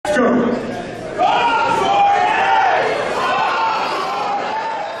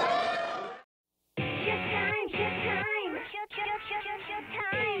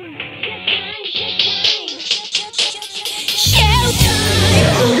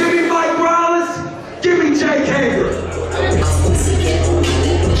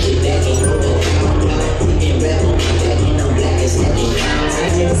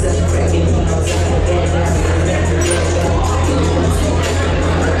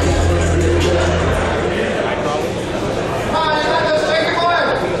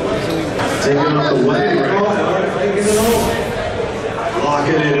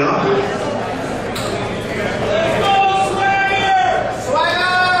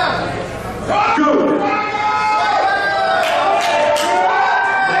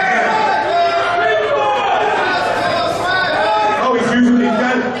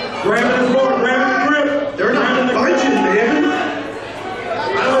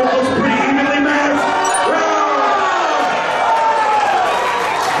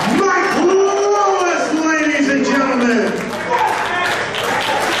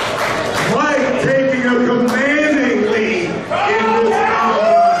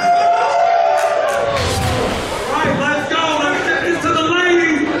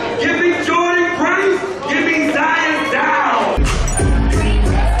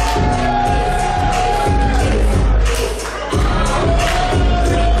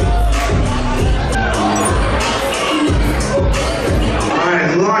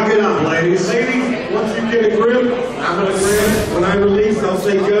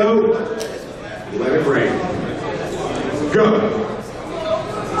say go, let it rain. Go.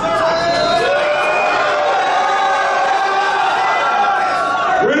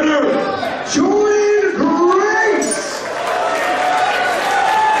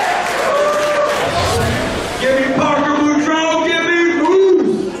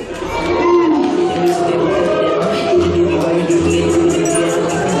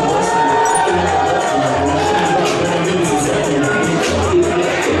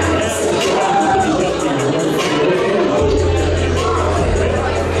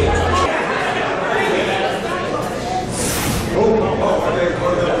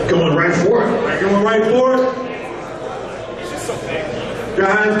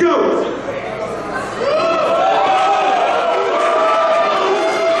 Guys, go!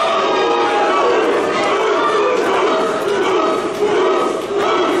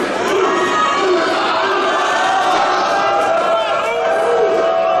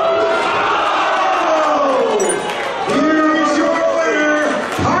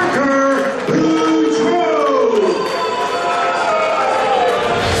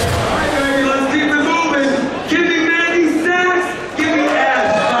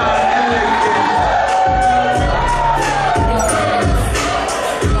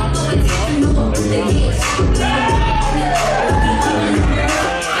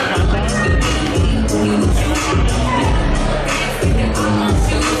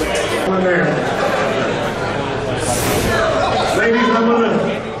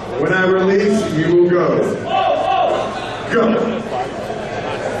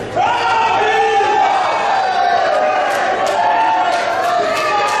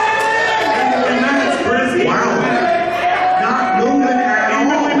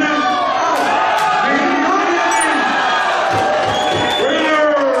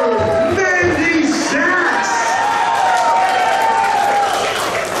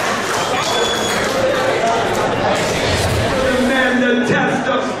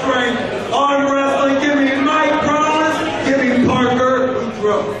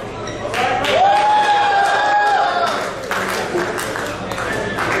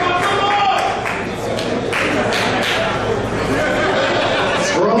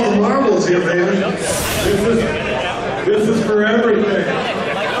 This is for everything.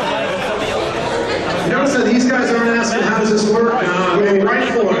 Notice that these guys aren't asking how does this work. We're right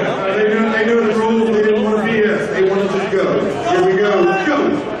for it. They know the rules. They didn't want to BS. They wanted to go. Here we go. Go.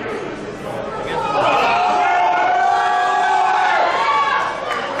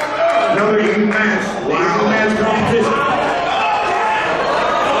 Another even match. Wow. Match competition.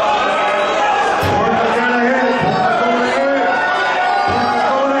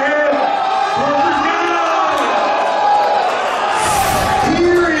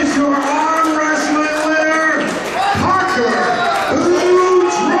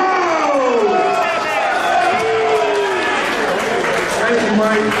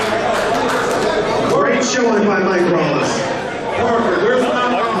 Great showing by Mike Rallis. Parker, there's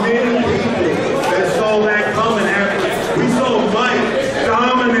not many people that saw that coming after. We saw Mike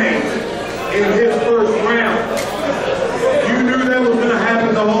dominate in his first round. You knew that was going to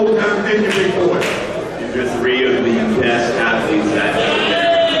happen the whole time, didn't you, big boy? These are three of the best athletes that year.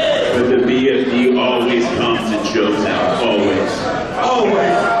 But the BFD always comes and shows out. Always.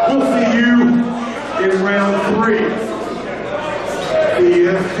 Always. We'll see you in round 3.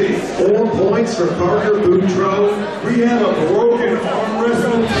 BFT. 4 points for Parker Boudreaux. We have a broken arm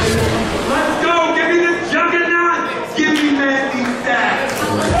wrestle. Let's go! Give me the juggernaut! Give me Mandy stats!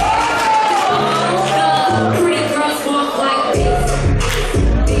 Pretty girls walk like this.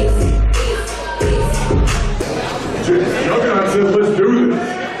 Juggernaut says, let's do this.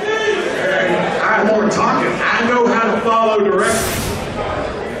 And I'm more talking. I know how to follow directions.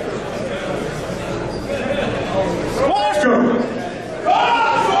 Let's go!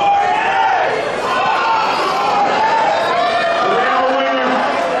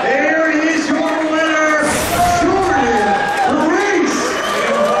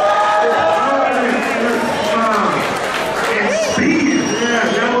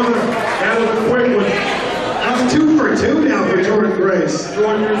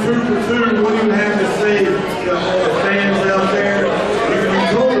 Jordynne, you're 2 for 2. What do you have to say to the fans out there? You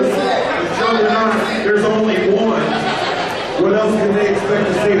told us the juggernaut, there's only one. What else can they expect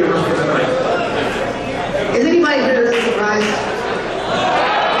to see the rest of the night? Is anybody here really surprised?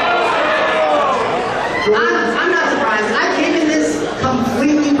 I'm not surprised. I came in this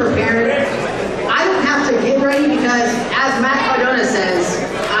completely prepared. I don't have to get ready because, as Matt Cardona says,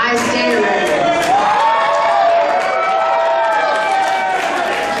 I stay ready.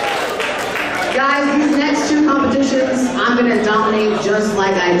 Guys, these next 2 competitions, I'm going to dominate just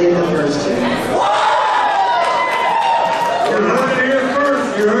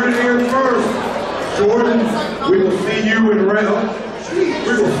Jordynne, we will see you in round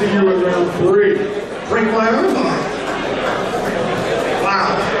 3. Break my arm off.